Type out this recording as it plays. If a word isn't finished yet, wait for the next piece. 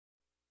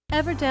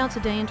Everdow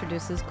today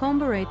introduces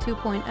Comburet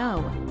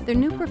 2.0, their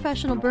new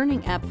professional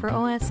burning app for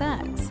OS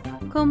X.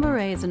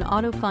 Comburet is an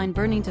auto-fine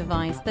burning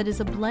device that is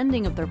a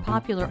blending of their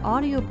popular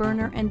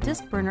AudioBurner and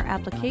DiscBurner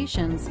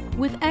applications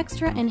with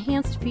extra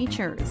enhanced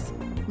features.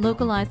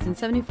 Localized in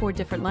 74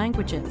 different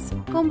languages,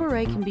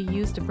 Comburet can be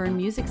used to burn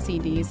music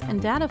CDs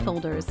and data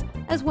folders,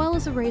 as well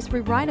as erase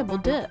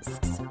rewritable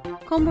discs.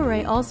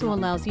 Comburet also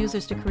allows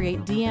users to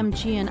create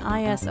DMG and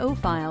ISO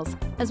files,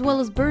 as well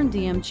as burn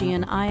DMG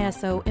and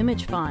ISO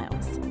image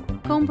files.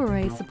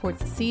 Comburet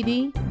supports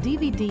CD,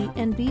 DVD,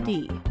 and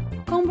BD.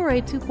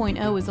 Comburet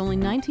 2.0 is only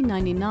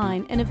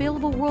 $19.99 and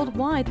available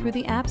worldwide through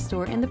the App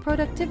Store in the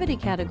Productivity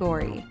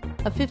category.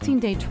 A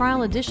 15-day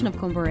trial edition of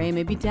Comburet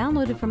may be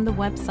downloaded from the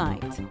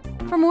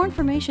website. For more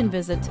information,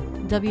 visit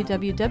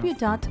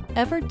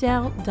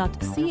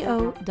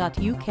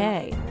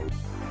www.everdow.co.uk.